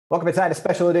Welcome inside a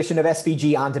special edition of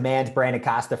SVG On Demand. Brandon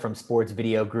Costa from Sports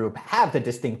Video Group. Have the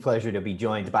distinct pleasure to be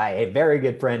joined by a very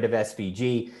good friend of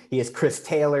SVG. He is Chris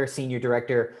Taylor, Senior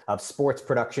Director of Sports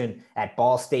Production at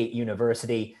Ball State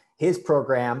University. His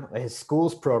program, his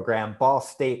school's program, Ball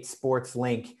State Sports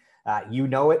Link, you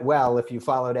know it well if you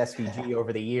followed SVG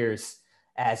over the years,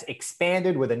 has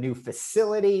expanded with a new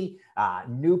facility,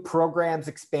 new programs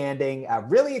expanding,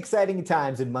 really exciting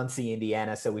times in Muncie,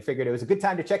 Indiana. So we figured it was a good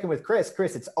time to check in with Chris.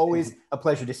 Chris, it's always a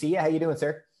pleasure to see you. How you doing,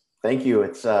 sir? Thank you.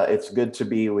 It's good to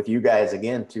be with you guys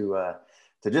again to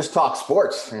just talk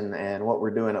sports and what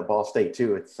we're doing at Ball State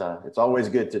too. It's always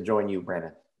good to join you,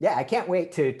 Brandon. Yeah, I can't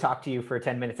wait to talk to you for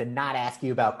 10 minutes and not ask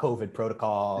you about COVID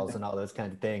protocols and all those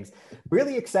kinds of things.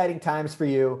 Really exciting times for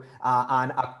you.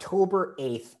 On October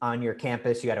 8th on your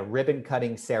campus, you had a ribbon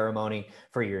cutting ceremony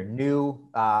for your new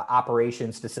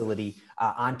operations facility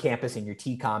on campus in your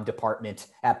TCOM department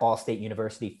at Ball State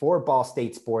University for Ball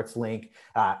State Sports Link,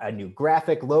 a new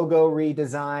graphic logo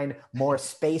redesign, more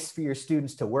space for your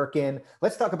students to work in.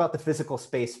 Let's talk about the physical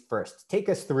space first. Take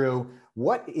us through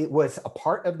what it was a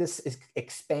part of this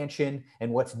expansion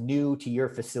and what's new to your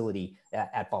facility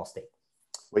at Ball State.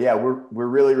 Well, yeah, we're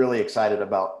really, really excited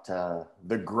about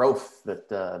the growth that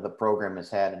the program has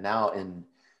had. And now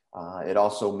it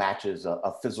also matches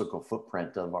a physical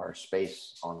footprint of our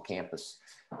space on campus.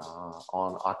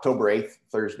 On October 8th,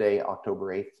 Thursday,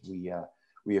 October 8th,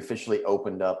 we officially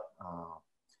opened up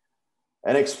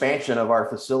an expansion of our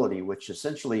facility, which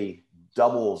essentially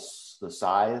doubles the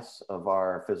size of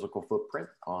our physical footprint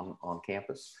on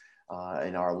campus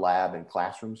in our lab and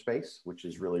classroom space, which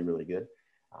is really, really good.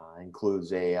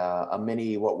 Includes a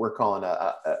mini, what we're calling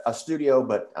a studio,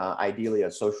 but ideally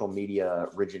a social media,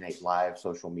 Originate Live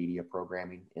social media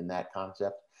programming in that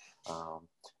concept.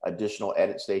 Additional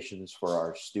edit stations for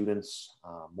our students,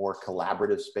 more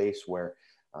collaborative space where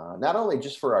not only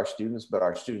just for our students, but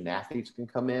our student athletes can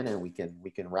come in and we can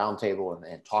roundtable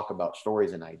and talk about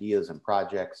stories and ideas and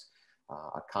projects,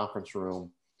 a conference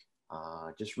room.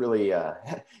 Just really,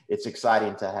 it's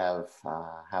exciting to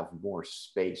have more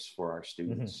space for our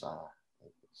students.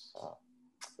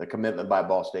 The commitment by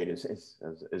Ball State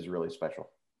is really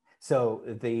special. So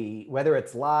whether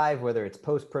it's live, whether it's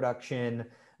post-production,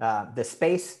 the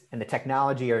space and the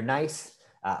technology are nice,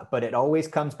 but it always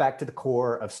comes back to the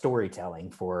core of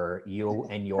storytelling for you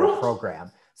and your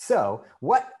program. So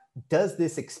what does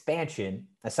this expansion,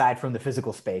 aside from the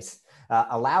physical space,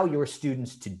 allow your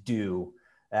students to do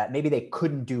maybe they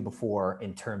couldn't do before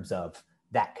in terms of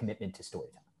that commitment to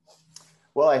storytelling?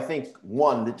 Well, I think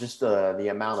one, just the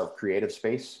amount of creative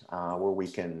space where we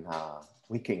can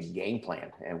game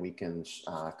plan and we can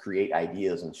create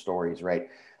ideas and stories, right?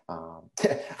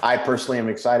 I personally am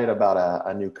excited about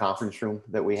a new conference room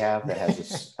that we have that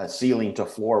has a ceiling to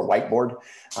floor whiteboard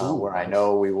where I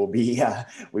know we will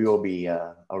be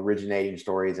originating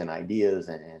stories and ideas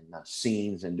and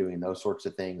scenes and doing those sorts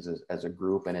of things as a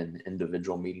group and in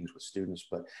individual meetings with students.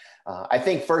 But I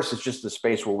think first it's just the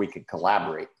space where we can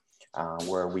collaborate,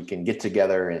 where we can get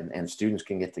together and students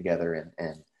can get together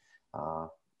and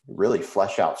really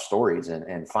flesh out stories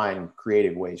and find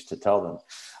creative ways to tell them.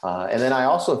 And then I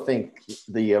also think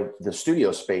the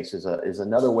studio space is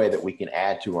another way that we can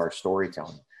add to our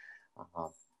storytelling.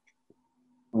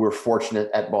 We're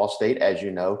fortunate at Ball State, as you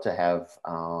know, to have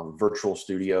virtual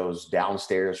studios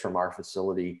downstairs from our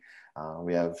facility.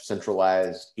 We have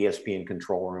centralized ESPN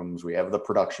control rooms. We have the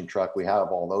production truck. We have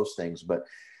all those things, but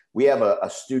we have a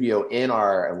studio in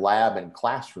our lab and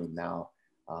classroom now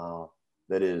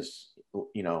that is,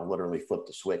 literally flip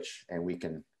the switch and we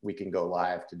can go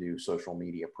live to do social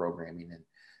media programming.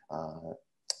 And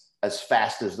as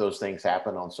fast as those things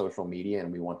happen on social media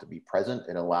and we want to be present,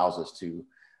 it allows us to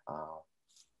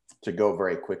go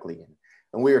very quickly.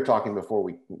 And we were talking before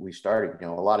we started, a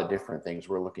lot of different things.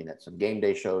 We're looking at some game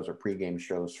day shows or pregame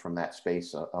shows from that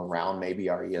space around maybe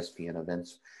our ESPN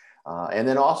events. And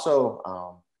then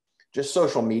also just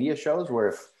social media shows where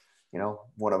if,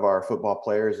 one of our football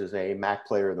players is a MAC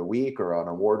Player of the Week or an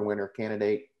award winner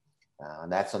candidate, and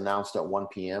that's announced at 1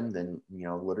 p.m., then,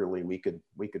 literally we could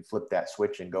flip that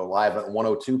switch and go live at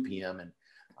 1:02 p.m.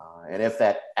 And if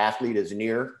that athlete is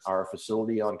near our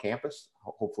facility on campus,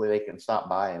 hopefully they can stop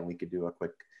by and we could do a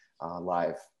quick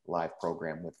live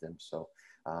program with them. So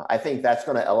I think that's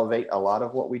going to elevate a lot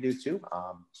of what we do too,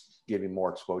 giving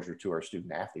more exposure to our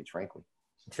student athletes, frankly.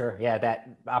 Sure. Yeah. That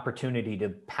opportunity to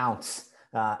pounce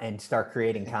and start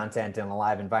creating content in a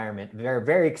live environment. Very,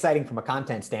 very exciting from a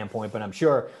content standpoint, but I'm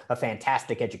sure a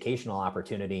fantastic educational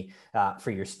opportunity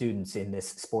for your students in this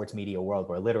sports media world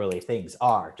where literally things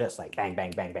are just like bang,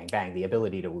 bang, bang, bang, bang. The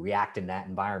ability to react in that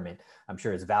environment, I'm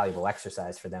sure is a valuable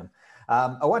exercise for them.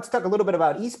 I want to talk a little bit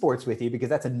about esports with you because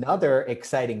that's another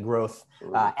exciting growth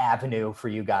avenue for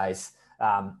you guys.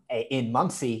 In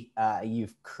Muncie,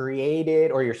 you've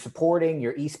created or you're supporting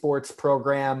your esports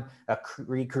program,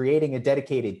 recreating a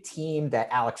dedicated team that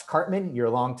Alex Cartman, your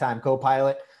longtime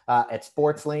co-pilot at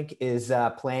SportsLink, is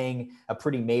playing a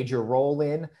pretty major role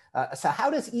in. So how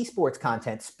does esports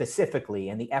content specifically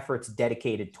and the efforts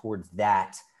dedicated towards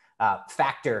that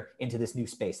factor into this new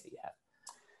space that you have?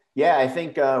 Yeah, I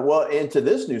think, well, into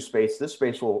this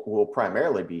space will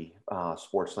primarily be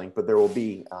SportsLink, but there will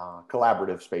be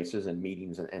collaborative spaces and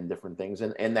meetings and different things.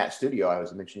 And that studio I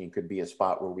was mentioning could be a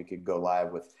spot where we could go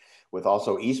live with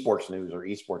also esports news or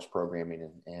esports programming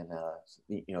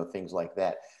and things like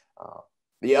that.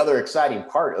 The other exciting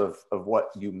part of what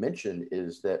you mentioned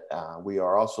is that we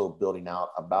are also building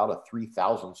out about a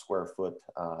 3,000 square foot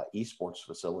esports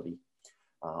facility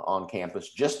on campus,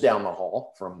 just down the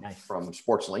hall from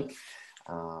SportsLink.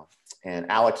 And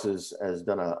Alex has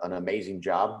done an amazing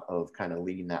job of kind of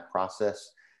leading that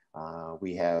process.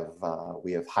 We have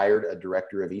hired a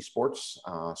director of esports,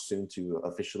 soon to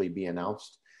officially be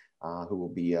announced, who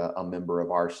will be a member of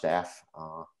our staff.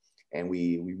 And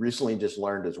we recently just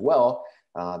learned as well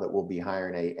that we'll be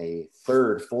hiring a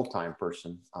third full-time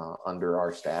person under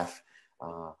our staff,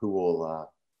 who will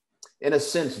in a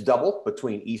sense, double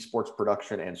between esports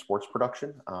production and sports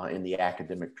production in the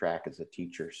academic track as a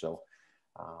teacher. So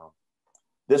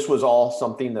this was all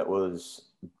something that was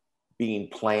being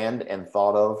planned and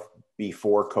thought of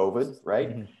before COVID,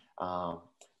 right? Mm-hmm.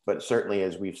 But certainly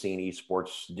as we've seen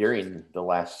esports during the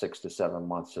last 6 to 7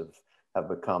 months have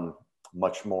become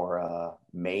much more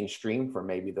mainstream for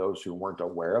maybe those who weren't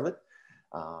aware of it.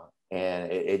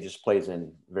 And it just plays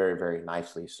in very, very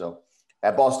nicely. So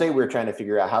at Ball State, we were trying to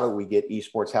figure out how do we get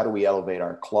esports, how do we elevate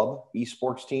our club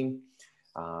esports team,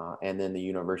 and then the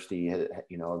university,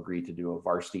 agreed to do a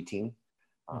varsity team.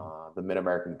 The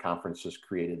Mid-American Conference has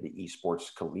created the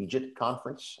Esports Collegiate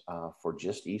Conference for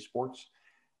just esports.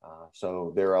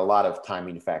 So there are a lot of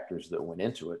timing factors that went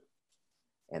into it.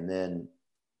 And then,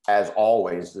 as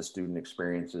always, the student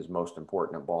experience is most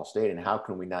important at Ball State. And how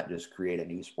can we not just create an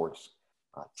esports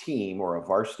team or a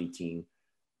varsity team,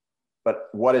 but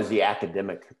what is the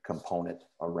academic component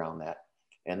around that?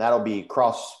 And that'll be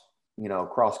cross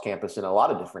campus in a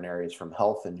lot of different areas, from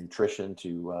health and nutrition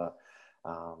to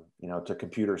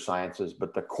computer sciences.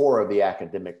 But the core of the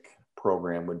academic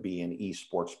program would be in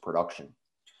esports production.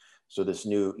 So this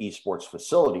new esports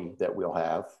facility that we'll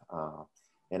have,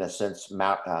 in a sense,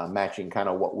 matching kind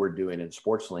of what we're doing in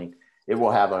SportsLink, it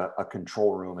will have a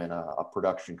control room and a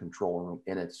production control room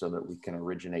in it so that we can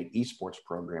originate esports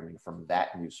programming from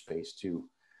that new space too.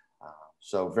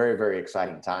 So very, very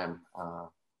exciting time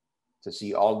to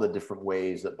see all the different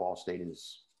ways that Ball State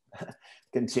is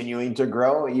continuing to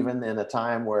grow, even in a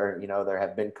time where, there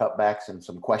have been cutbacks and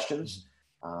some questions.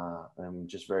 I'm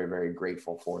just very, very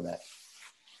grateful for that.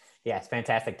 Yeah, it's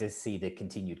fantastic to see the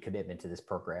continued commitment to this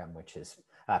program, which has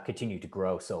continued to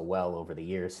grow so well over the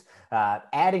years.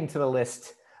 Adding to the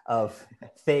list of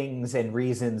things and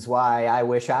reasons why I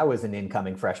wish I was an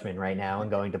incoming freshman right now and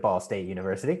going to Ball State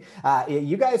University.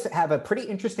 You guys have a pretty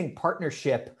interesting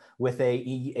partnership with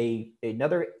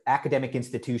another academic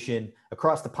institution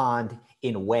across the pond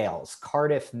in Wales,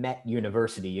 Cardiff Met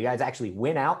University. You guys actually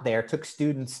went out there, took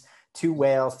students to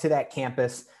Wales, to that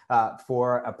campus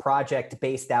for a project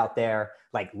based out there,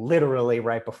 like literally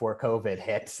right before COVID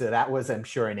hit. So that was, I'm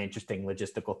sure, an interesting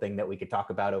logistical thing that we could talk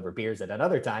about over beers at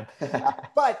another time.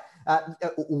 But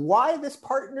why this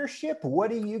partnership?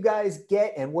 What do you guys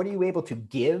get and what are you able to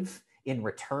give in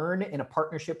return in a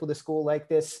partnership with a school like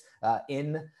this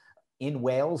in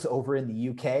Wales over in the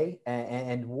UK,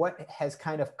 and what has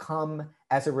kind of come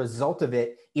as a result of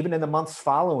it, even in the months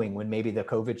following when maybe the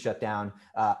COVID shutdown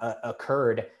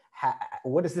occurred?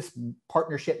 What has this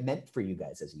partnership meant for you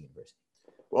guys as a university?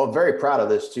 Well, very proud of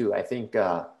this too. I think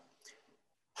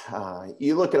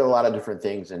you look at a lot of different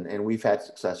things, and we've had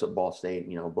success at Ball State,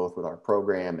 both with our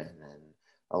program and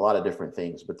a lot of different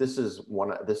things. But this is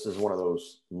one of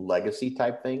those legacy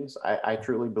type things. I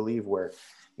truly believe where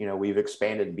we've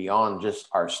expanded beyond just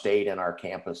our state and our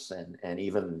campus and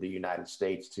even the United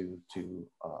States to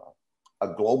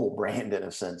a global brand in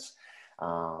a sense,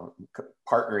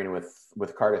 partnering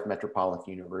with Cardiff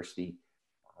Metropolitan University.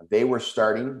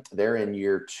 They're in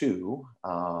year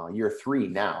 3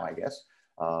 now, I guess,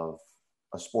 of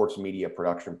a sports media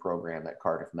production program at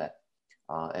Cardiff Met.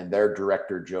 And their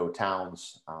director, Joe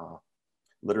Towns,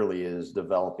 literally is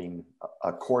developing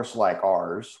a course like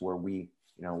ours where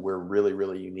we're really,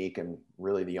 really unique and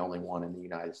really the only one in the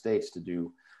United States to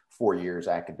do 4 years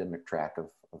academic track of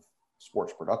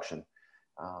sports production.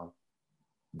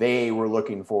 they were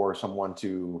looking for someone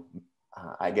to,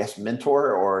 I guess,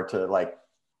 mentor or to like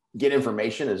get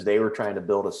information as they were trying to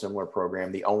build a similar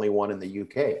program, the only one in the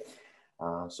UK.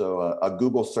 So a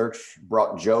Google search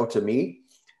brought Joe to me,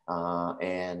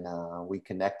 and we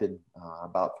connected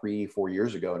about 3-4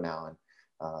 years ago now, and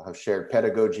have shared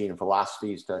pedagogy and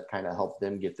philosophies to kind of help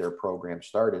them get their program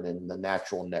started. And the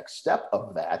natural next step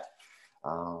of that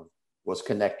was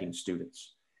connecting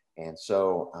students. And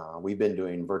so we've been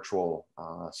doing virtual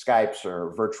Skypes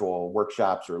or virtual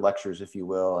workshops or lectures, if you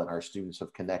will, and our students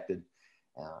have connected.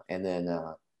 And then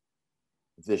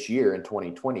this year in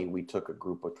 2020, we took a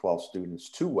group of 12 students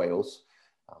to Wales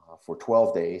for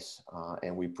 12 days,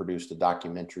 and we produced a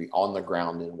documentary on the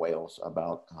ground in Wales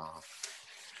about,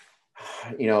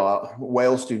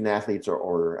 Wales student athletes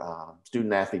or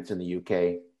student athletes in the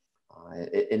UK.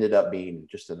 It ended up being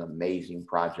just an amazing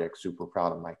project. Super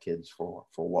proud of my kids for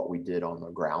what we did on the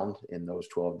ground in those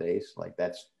 12 days. Like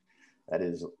that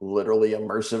is literally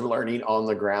immersive learning on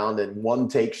the ground and one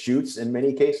take shoots in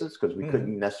many cases, because we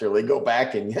couldn't necessarily go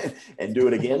back and do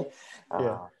it again.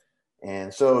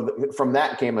 And so from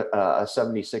that came a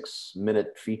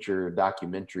 76-minute feature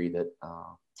documentary that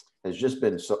has just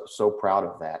been so proud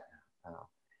of that.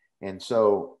 And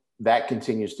so that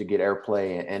continues to get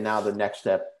airplay. And now the next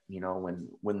step,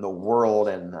 when the world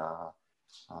and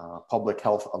public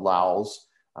health allows,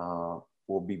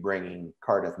 we'll be bringing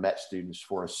Cardiff Met students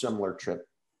for a similar trip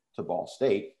to Ball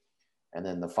State. And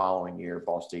then the following year,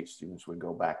 Ball State students would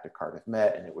go back to Cardiff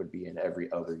Met, and it would be an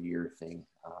every other year thing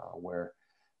where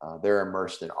they're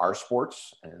immersed in our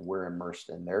sports and we're immersed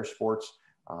in their sports.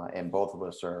 And both of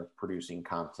us are producing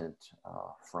content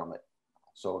from it.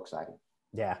 So exciting.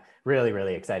 Yeah, really,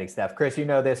 really exciting stuff. Chris, you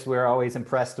know this, we're always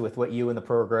impressed with what you and the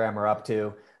program are up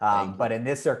to. But in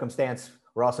this circumstance,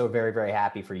 we're also very, very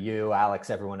happy for you, Alex,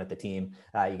 everyone at the team.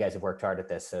 You guys have worked hard at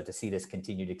this. So to see this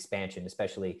continued expansion,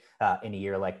 especially in a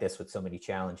year like this with so many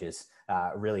challenges,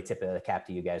 really tip of the cap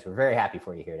to you guys. We're very happy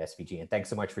for you here at SVG. And thanks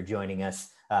so much for joining us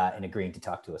and agreeing to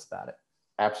talk to us about it.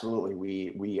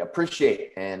 Absolutely. We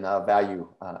appreciate and value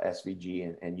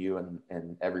SVG and you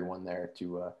and everyone there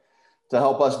to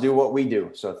help us do what we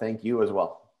do. So thank you as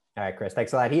well. All right, Chris,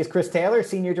 thanks a lot. He is Chris Taylor,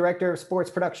 Senior Director of Sports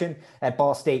Production at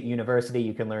Ball State University.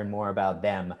 You can learn more about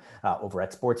them over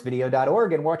at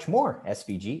sportsvideo.org and watch more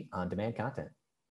SVG on demand content.